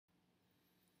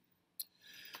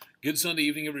Good Sunday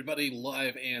evening, everybody.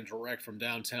 Live and direct from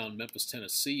downtown Memphis,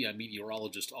 Tennessee. I'm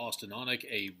meteorologist Austen Onek.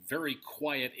 A very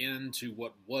quiet end to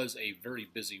what was a very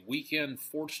busy weekend.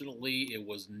 Fortunately, it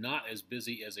was not as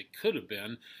busy as it could have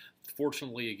been.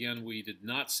 Fortunately, again, we did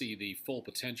not see the full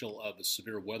potential of the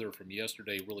severe weather from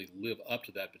yesterday really live up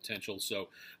to that potential, so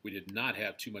we did not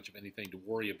have too much of anything to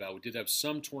worry about. We did have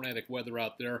some tornadic weather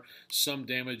out there, some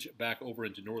damage back over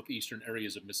into northeastern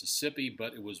areas of Mississippi,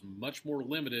 but it was much more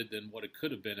limited than what it could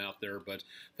have been out there. But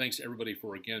thanks to everybody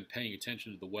for, again, paying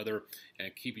attention to the weather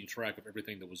and keeping track of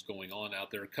everything that was going on out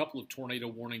there. A couple of tornado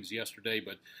warnings yesterday,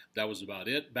 but that was about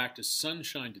it. Back to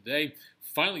sunshine today.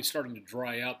 Finally starting to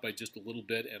dry out by just a little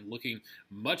bit and looking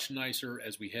much nicer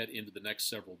as we head into the next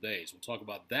several days. We'll talk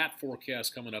about that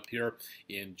forecast coming up here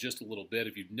in just a little bit.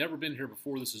 If you've never been here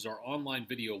before, this is our online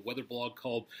video weather blog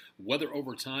called Weather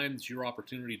Over Time. It's your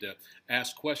opportunity to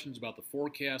ask questions about the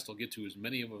forecast. I'll get to as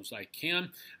many of them as I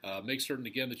can. Make certain,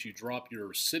 again, that you drop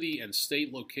your city and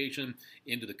state location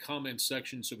into the comments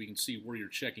section so we can see where you're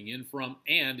checking in from.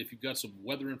 And if you've got some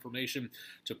weather information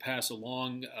to pass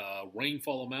along,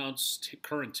 rainfall amounts,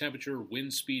 current temperature,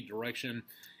 wind speed, direction,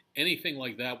 anything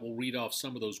like that, we'll read off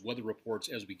some of those weather reports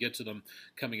as we get to them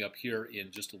coming up here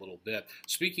in just a little bit.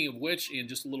 Speaking of which, in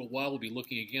just a little while, we'll be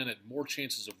looking again at more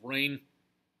chances of rain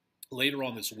later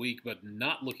on this week, but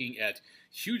not looking at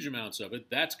huge amounts of it.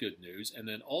 That's good news. And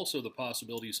then also the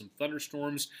possibility of some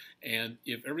thunderstorms, and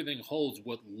if everything holds,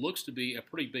 what looks to be a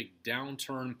pretty big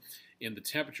downturn in the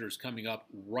temperatures coming up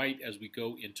right as we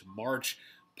go into March,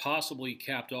 possibly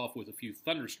capped off with a few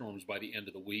thunderstorms by the end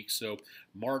of the week. So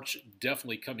March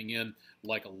definitely coming in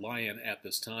like a lion at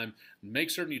this time. Make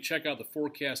certain you check out the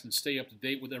forecast and stay up to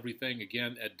date with everything,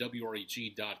 again, at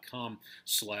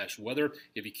WREG.com/weather.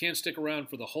 If you can't stick around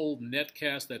for the whole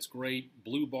netcast, that's great.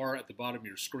 Blue bar at the bottom of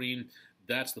your screen,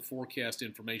 that's the forecast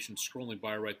information scrolling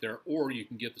by right there. Or you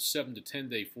can get the 7 to 10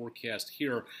 day forecast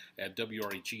here at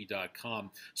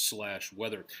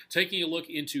WREG.com/weather. Taking a look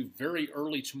into very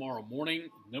early tomorrow morning,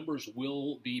 numbers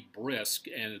will be brisk.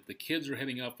 And if the kids are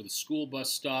heading out for the school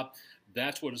bus stop,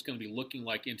 that's what it's going to be looking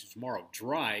like into tomorrow.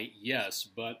 Dry, yes,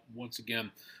 but once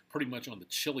again, pretty much on the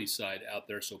chilly side out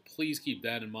there. So please keep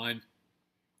that in mind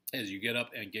as you get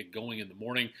up and get going in the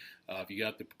morning. If you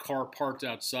got the car parked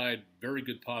outside, very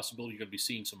good possibility you're going to be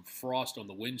seeing some frost on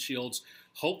the windshields.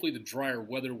 Hopefully the drier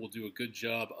weather will do a good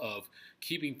job of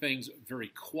keeping things very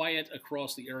quiet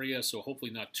across the area, so hopefully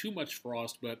not too much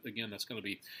frost, but again, that's going to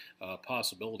be a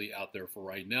possibility out there for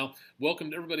right now.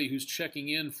 Welcome to everybody who's checking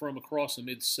in from across the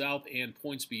Mid-South and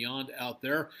points beyond out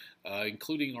there,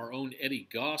 including our own Eddie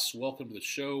Goss. Welcome to the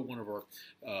show, one of our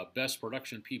best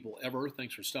production people ever.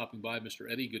 Thanks for stopping by, Mr.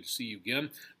 Eddie. Good to see you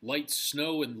again. Light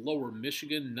snow in lower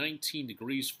Michigan, 19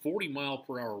 degrees,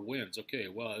 40-mile-per-hour winds. Okay,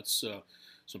 well, it's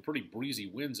some pretty breezy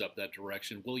winds up that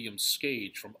direction. William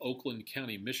Skage from Oakland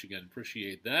County, Michigan.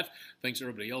 Appreciate that. Thanks to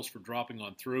everybody else for dropping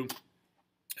on through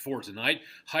for tonight.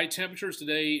 High temperatures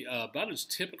today, about as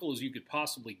typical as you could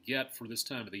possibly get for this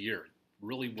time of the year. It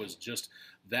really was just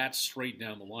that straight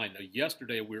down the line. Now,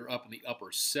 yesterday we were up in the upper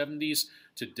 70s.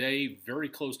 Today, very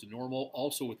close to normal,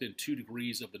 also within 2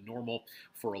 degrees of the normal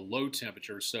for a low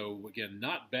temperature. So, again,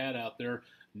 not bad out there.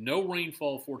 No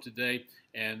rainfall for today,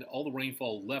 and all the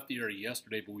rainfall left the area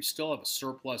yesterday, but we still have a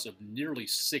surplus of nearly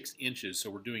 6 inches, so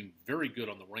we're doing very good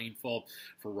on the rainfall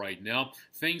for right now.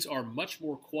 Things are much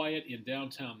more quiet in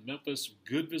downtown Memphis.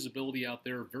 Good visibility out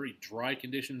there, very dry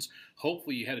conditions.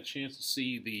 Hopefully you had a chance to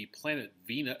see the planet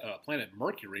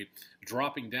Mercury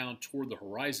dropping down toward the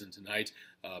horizon tonight.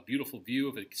 Beautiful view.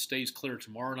 If it stays clear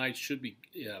tomorrow night, should be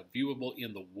viewable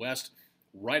in the west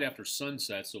right after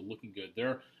sunset, so looking good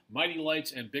there. Mighty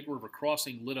Lights and Big River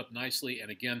Crossing lit up nicely, and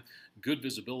again, good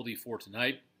visibility for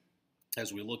tonight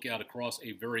as we look out across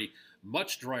a very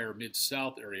much drier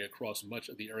Mid-South area, across much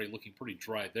of the area looking pretty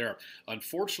dry there.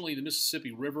 Unfortunately, the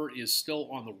Mississippi River is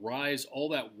still on the rise. All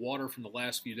that water from the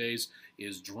last few days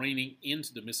is draining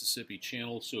into the Mississippi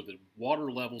Channel, so the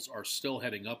water levels are still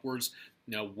heading upwards.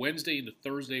 Now, Wednesday into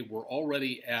Thursday, we're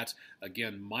already at,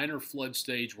 again, minor flood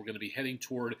stage. We're going to be heading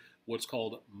toward what's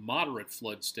called moderate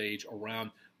flood stage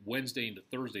around Wednesday into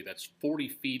Thursday. That's 40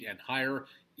 feet and higher.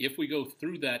 If we go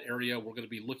through that area, we're going to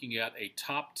be looking at a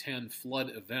top 10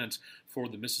 flood event for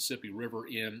the Mississippi River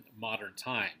in modern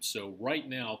times. So right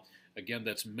now, again,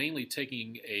 that's mainly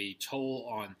taking a toll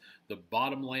on the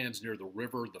bottomlands near the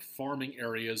river, the farming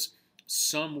areas.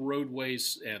 Some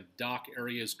roadways and dock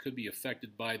areas could be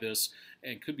affected by this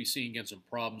and could be seeing again some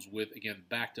problems with, again,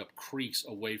 backed up creeks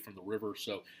away from the river.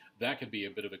 So that could be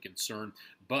a bit of a concern.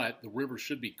 But the river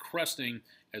should be cresting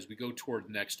as we go toward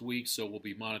next week, so we'll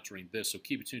be monitoring this. So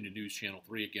keep it tuned to News Channel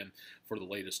 3 again for the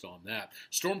latest on that.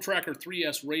 Storm Tracker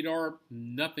 3S radar,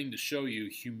 nothing to show you.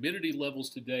 Humidity levels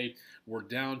today were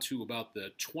down to about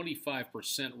the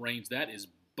 25% range. That is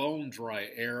bone dry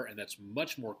air, and that's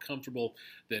much more comfortable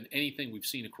than anything we've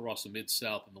seen across the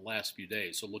Mid-South in the last few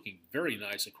days. So looking very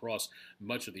nice across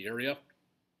much of the area.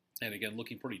 And again,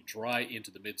 looking pretty dry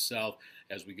into the Mid-South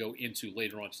as we go into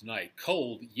later on tonight.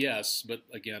 Cold, yes, but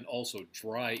again, also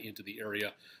dry into the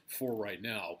area for right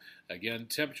now. Again,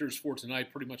 temperatures for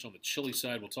tonight pretty much on the chilly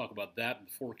side. We'll talk about that in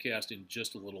the forecast in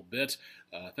just a little bit.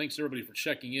 Thanks everybody for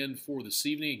checking in for this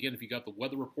evening. Again, if you got the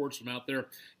weather reports from out there,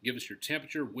 give us your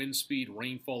temperature, wind speed,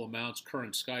 rainfall amounts,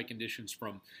 current sky conditions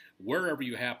from wherever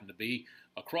you happen to be.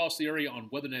 Across the area on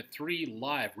WeatherNet 3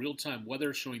 live real-time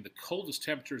weather showing the coldest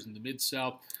temperatures in the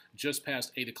Mid-South just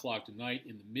past 8 o'clock tonight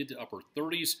in the mid to upper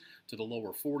 30s to the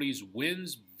lower 40s.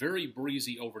 Winds very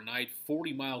breezy overnight,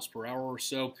 40 miles per hour or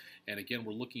so. And again,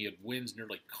 we're looking at winds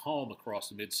nearly calm across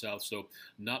the Mid-South, so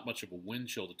not much of a wind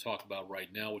chill to talk about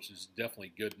right now, which is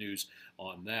definitely good news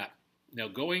on that. Now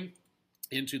going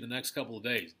into the next couple of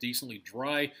days, decently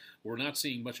dry. We're not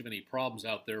seeing much of any problems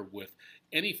out there with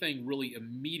anything really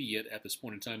immediate at this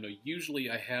point in time. Now, usually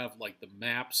I have like the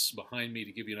maps behind me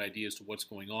to give you an idea as to what's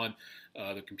going on.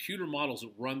 The computer models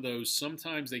that run those,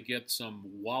 sometimes they get some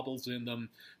wobbles in them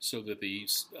so that the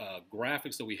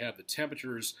graphics that we have, the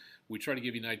temperatures, we try to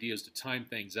give you an idea as to time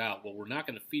things out. Well, we're not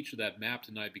going to feature that map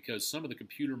tonight because some of the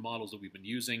computer models that we've been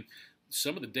using,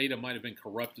 some of the data might have been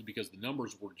corrupted because the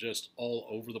numbers were just all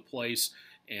over the place,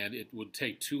 and it would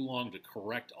take too long to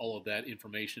correct all of that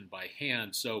information by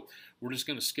hand. So we're just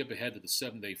going to skip ahead to the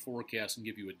 7-day forecast and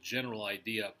give you a general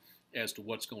idea as to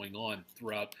what's going on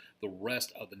throughout the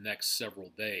rest of the next several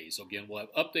days. So again, we'll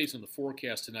have updates on the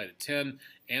forecast tonight at 10,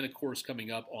 and of course coming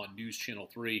up on News Channel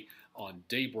 3 on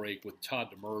Daybreak with Todd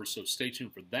Demers. So stay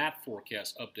tuned for that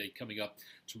forecast update coming up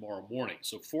tomorrow morning.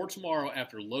 So for tomorrow,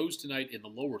 after lows tonight in the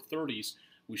lower 30s,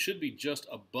 we should be just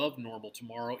above normal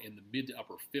tomorrow in the mid to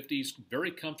upper 50s.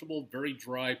 Very comfortable, very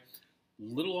dry,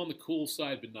 little on the cool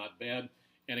side, but not bad.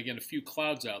 And again, a few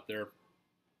clouds out there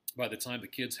by the time the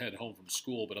kids head home from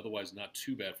school, but otherwise not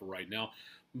too bad for right now.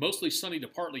 Mostly sunny to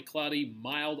partly cloudy,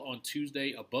 mild on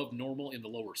Tuesday, above normal in the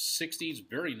lower 60s.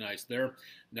 Very nice there.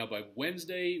 Now by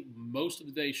Wednesday, most of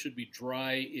the day should be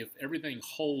dry. If everything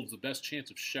holds, the best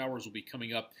chance of showers will be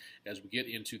coming up as we get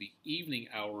into the evening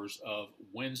hours of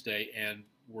Wednesday, and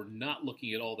we're not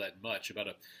looking at all that much, about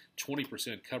a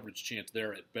 20% coverage chance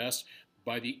there at best.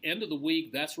 By the end of the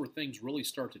week, that's where things really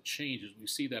start to change as we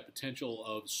see that potential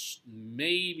of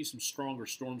maybe some stronger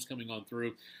storms coming on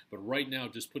through. But right now,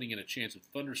 just putting in a chance of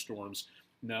thunderstorms.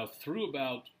 Now, through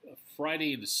about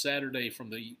Friday into Saturday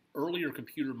from the earlier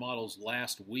computer models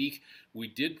last week, we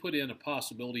did put in a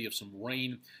possibility of some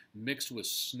rain mixed with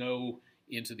snow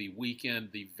into the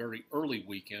weekend, the very early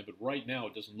weekend. But right now,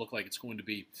 it doesn't look like it's going to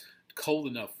be cold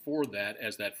enough for that,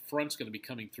 as that front's going to be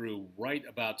coming through right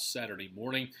about Saturday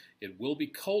morning. It will be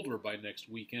colder by next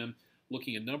weekend.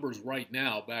 Looking at numbers right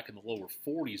now, back in the lower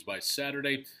 40s by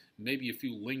Saturday, maybe a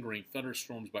few lingering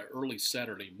thunderstorms by early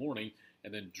Saturday morning,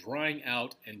 and then drying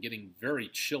out and getting very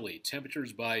chilly.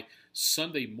 Temperatures by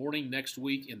Sunday morning next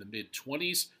week in the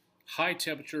mid-20s. High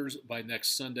temperatures by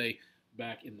next Sunday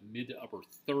back in the mid to upper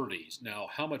 30s. Now,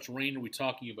 how much rain are we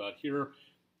talking about here?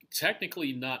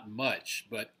 Technically not much,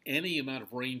 but any amount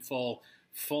of rainfall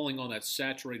falling on that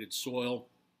saturated soil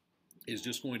is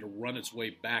just going to run its way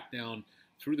back down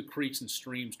through the creeks and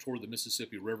streams toward the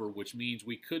Mississippi River, which means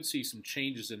we could see some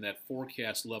changes in that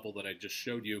forecast level that I just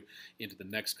showed you into the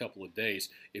next couple of days.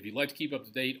 If you'd like to keep up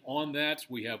to date on that,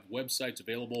 we have websites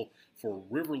available for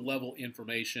river level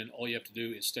information. All you have to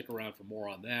do is stick around for more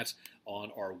on that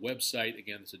on our website.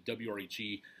 Again, it's at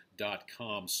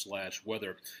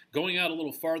WREG.com/weather. Going out a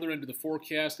little farther into the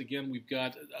forecast, again, we've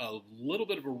got a little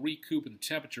bit of a recoup in the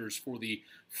temperatures for the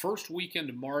first weekend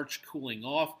of March, cooling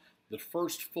off. The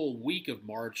first full week of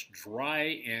March,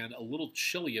 dry and a little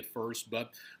chilly at first,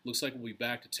 but looks like we'll be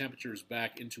back to temperatures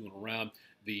back into and around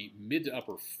the mid to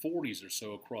upper 40s or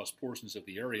so across portions of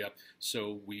the area.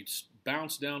 So we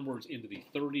bounce downwards into the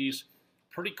 30s.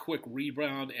 Pretty quick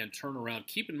rebound and turnaround.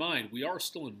 Keep in mind, we are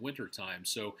still in winter time,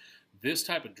 so this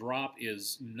type of drop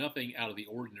is nothing out of the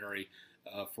ordinary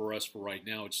for us for right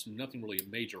now. It's nothing really a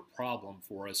major problem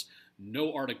for us.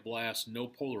 No Arctic blast, no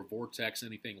polar vortex,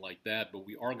 anything like that, but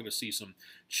we are going to see some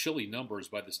chilly numbers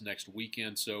by this next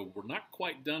weekend, so we're not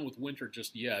quite done with winter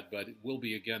just yet, but it will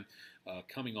be again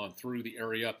coming on through the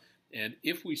area. And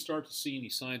if we start to see any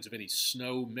signs of any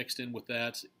snow mixed in with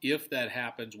that, if that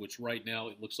happens, which right now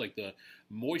it looks like the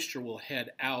moisture will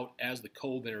head out as the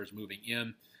cold air is moving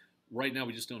in. Right now,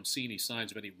 we just don't see any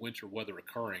signs of any winter weather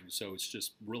occurring, so it's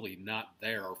just really not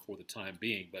there for the time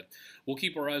being. But we'll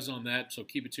keep our eyes on that, so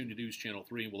keep it tuned to News Channel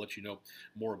 3, and we'll let you know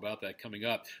more about that coming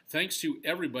up. Thanks to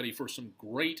everybody for some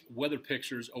great weather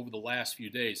pictures over the last few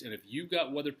days. And if you've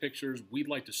got weather pictures, we'd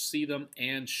like to see them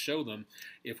and show them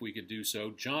if we could do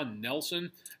so. John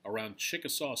Nelson around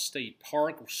Chickasaw State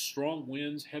Park, strong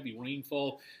winds, heavy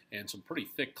rainfall, and some pretty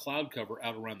thick cloud cover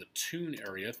out around the Toon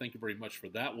area. Thank you very much for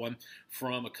that one.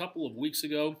 From a couple of weeks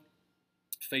ago,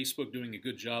 Facebook doing a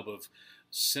good job of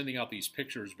sending out these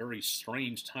pictures, very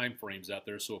strange time frames out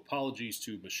there. So apologies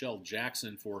to Michelle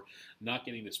Jackson for not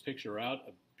getting this picture out.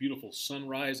 A beautiful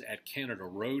sunrise at Canada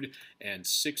Road and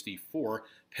 64.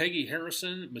 Peggy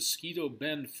Harrison, Mosquito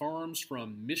Bend Farms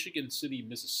from Michigan City,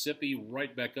 Mississippi,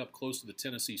 right back up close to the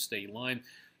Tennessee state line.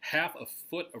 Half a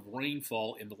foot of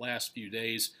rainfall in the last few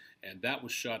days, and that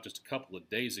was shot just a couple of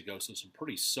days ago, so some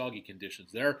pretty soggy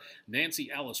conditions there. Nancy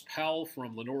Alice Powell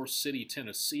from Lenore City,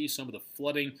 Tennessee, some of the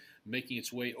flooding making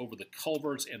its way over the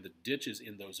culverts and the ditches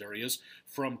in those areas.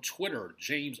 From Twitter,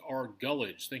 James R.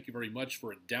 Gullidge, thank you very much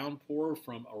for a downpour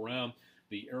from around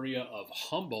the area of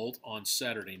Humboldt on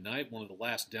Saturday night, one of the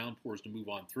last downpours to move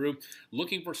on through.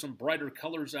 Looking for some brighter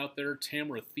colors out there,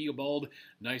 Tamara Theobald,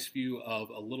 nice view of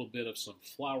a little bit of some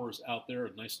flowers out there,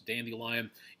 a nice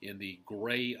dandelion in the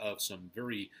gray of some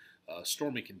very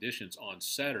stormy conditions on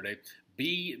Saturday.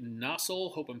 B.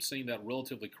 Nossel, hope I'm saying that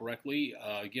relatively correctly.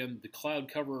 Again, the cloud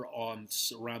cover around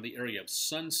the area of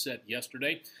Sunset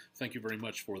yesterday. Thank you very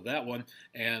much for that one.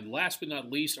 And last but not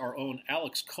least, our own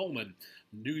Alex Coleman,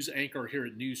 news anchor here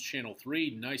at News Channel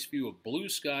 3. Nice view of blue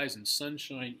skies and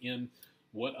sunshine in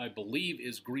what I believe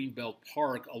is Greenbelt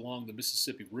Park along the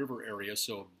Mississippi River area.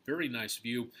 So a very nice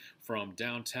view from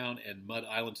downtown and Mud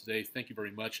Island today. Thank you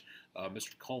very much,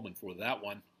 Mr. Coleman, for that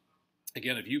one.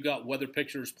 Again, if you got weather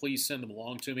pictures, please send them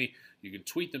along to me. You can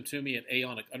tweet them to me at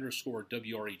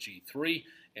 @Aonic_WREG3.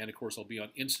 And, of course, I'll be on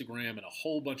Instagram and a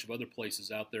whole bunch of other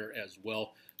places out there as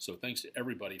well. So thanks to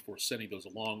everybody for sending those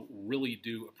along. Really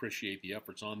do appreciate the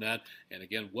efforts on that. And,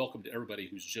 again, welcome to everybody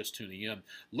who's just tuning in. A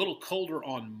little colder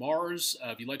on Mars.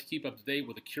 If you'd like to keep up to date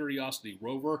with the Curiosity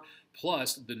rover,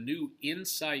 plus the new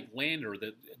InSight lander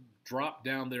that dropped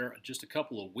down there just a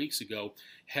couple of weeks ago,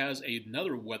 has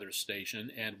another weather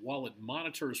station, and while it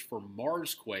monitors for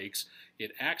Mars quakes,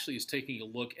 it actually is taking a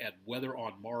look at weather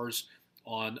on Mars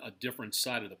on a different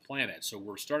side of the planet. So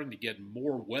we're starting to get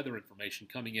more weather information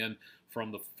coming in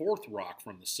from the fourth rock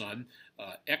from the sun.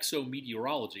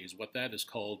 Exometeorology is what that is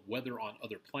called, weather on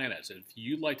other planets. And if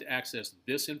you'd like to access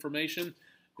this information,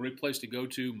 great place to go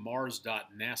to,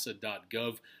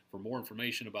 mars.nasa.gov, for more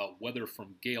information about weather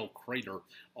from Gale Crater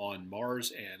on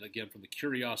Mars. And again, from the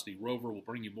Curiosity rover, we'll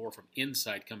bring you more from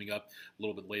InSight coming up a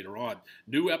little bit later on.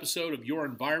 New episode of Your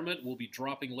Environment will be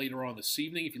dropping later on this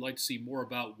evening. If you'd like to see more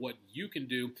about what you can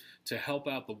do to help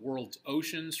out the world's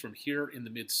oceans from here in the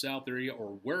Mid-South area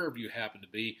or wherever you happen to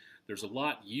be, there's a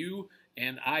lot you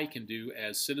and I can do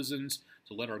as citizens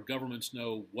to let our governments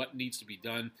know what needs to be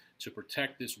done to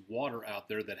protect this water out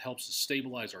there that helps to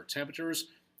stabilize our temperatures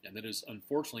and that is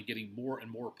unfortunately getting more and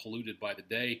more polluted by the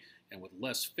day. And with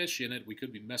less fish in it, we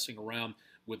could be messing around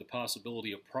with the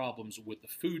possibility of problems with the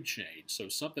food chain. So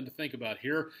something to think about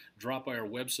here. Drop by our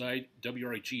website,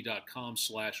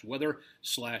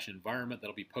 WREG.com/weather/environment.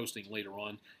 That'll be posting later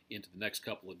on into the next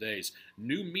couple of days.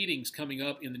 New meetings coming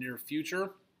up in the near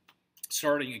future,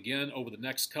 starting again over the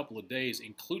next couple of days,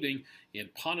 including in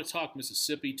Pontotoc,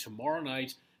 Mississippi, tomorrow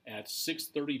night at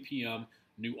 6:30 p.m.,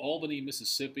 New Albany,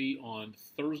 Mississippi on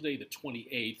Thursday the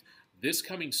 28th, this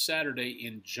coming Saturday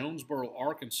in Jonesboro,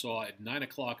 Arkansas at 9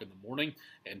 o'clock in the morning,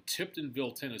 and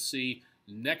Tiptonville, Tennessee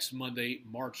next Monday,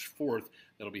 March 4th.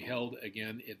 That'll be held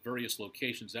again at various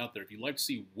locations out there. If you'd like to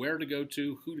see where to go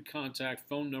to, who to contact,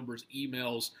 phone numbers,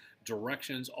 emails,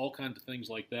 directions, all kinds of things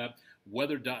like that,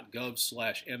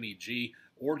 weather.gov/MEG,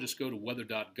 or just go to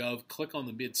weather.gov, click on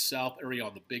the Mid-South area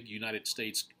on the big United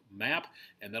States map,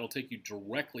 and that'll take you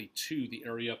directly to the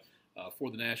area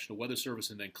for the National Weather Service,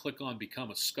 and then click on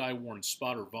Become a Skywarn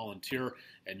Spotter Volunteer,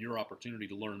 and your opportunity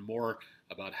to learn more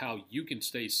about how you can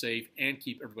stay safe and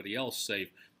keep everybody else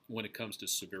safe when it comes to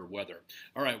severe weather.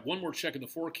 All right, one more check of the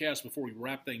forecast before we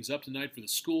wrap things up tonight for the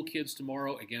school kids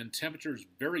tomorrow. Again, temperatures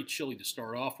very chilly to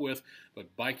start off with,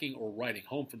 but biking or riding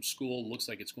home from school looks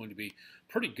like it's going to be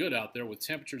pretty good out there, with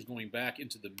temperatures going back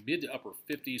into the mid to upper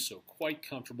 50s, so quite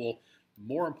comfortable.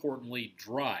 More importantly,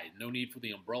 dry. No need for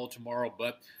the umbrella tomorrow,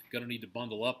 but going to need to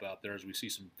bundle up out there as we see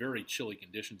some very chilly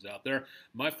conditions out there.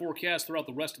 My forecast throughout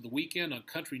the rest of the weekend on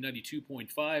Country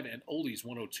 92.5 and Oldies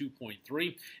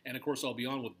 102.3. And, of course, I'll be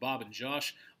on with Bob and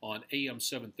Josh on AM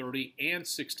 730 and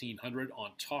 1600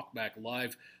 on Talkback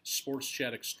Live, sports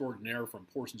chat extraordinaire from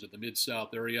portions of the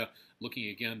Mid-South area. Looking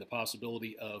again the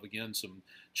possibility of, again, some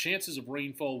chances of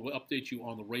rainfall. We'll update you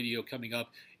on the radio coming up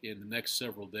in the next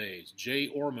several days. Jay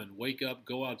Orman, wake up,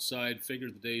 go outside,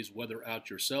 figure the day's weather out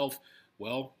yourself.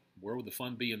 Well, where would the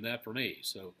fun be in that for me?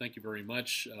 So thank you very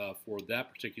much for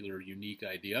that particular unique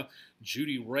idea.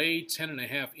 Judy Ray,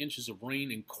 10.5 inches of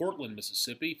rain in Cortland,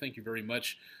 Mississippi. Thank you very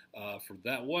much for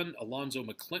that one. Alonzo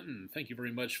McClinton, thank you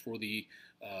very much for the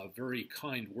very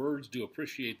kind words. Do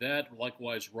appreciate that.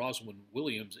 Likewise, Rosalind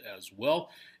Williams as well.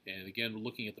 And again, we're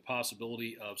looking at the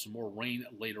possibility of some more rain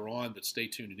later on, but stay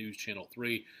tuned to News Channel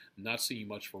 3. Not seeing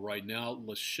much for right now.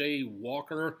 Lachey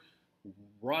Walker,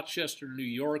 Rochester, New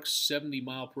York,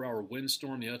 70-mile-per-hour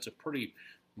windstorm. Yeah, that's a pretty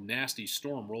nasty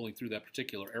storm rolling through that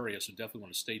particular area, so definitely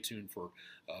want to stay tuned for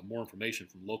more information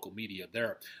from local media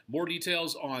there. More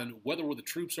details on weather where the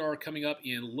troops are coming up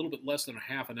in a little bit less than a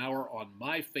half an hour on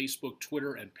my Facebook,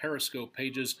 Twitter, and Periscope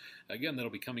pages. Again, that'll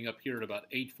be coming up here at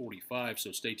about 8:45,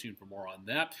 so stay tuned for more on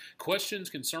that. Questions,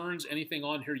 concerns, anything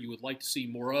on here you would like to see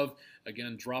more of,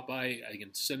 again, drop by. You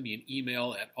can send me an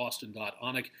email at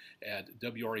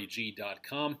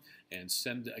austen.onek@wreg.com and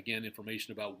send, again,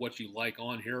 information about what you like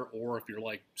on here, or if you're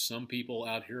like some people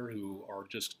out here who are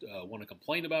just want to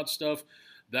complain about stuff,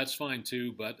 that's fine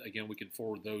too, but again, we can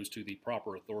forward those to the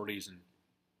proper authorities. And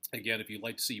again, if you'd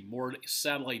like to see more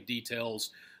satellite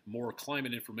details, more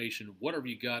climate information, whatever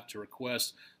you got to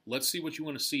request, let's see what you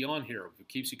want to see on here. If it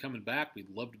keeps you coming back,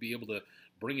 we'd love to be able to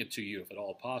bring it to you if at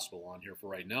all possible on here for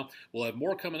right now. We'll have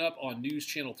more coming up on News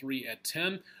Channel 3 at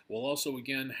 10. We'll also,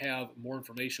 again, have more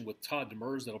information with Todd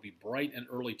Demers. That'll be bright and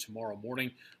early tomorrow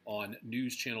morning on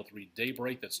News Channel 3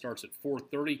 Daybreak. That starts at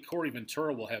 4:30. Corey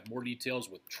Ventura will have more details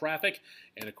with traffic.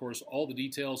 And, of course, all the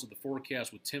details of the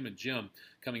forecast with Tim and Jim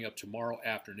coming up tomorrow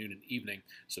afternoon and evening.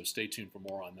 So stay tuned for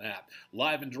more on that.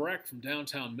 Live and direct from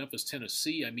downtown Memphis,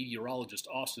 Tennessee, I'm meteorologist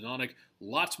Austen Onek.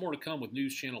 Lots more to come with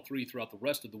News Channel 3 throughout the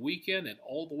rest of the weekend and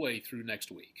all the way through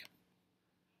next week.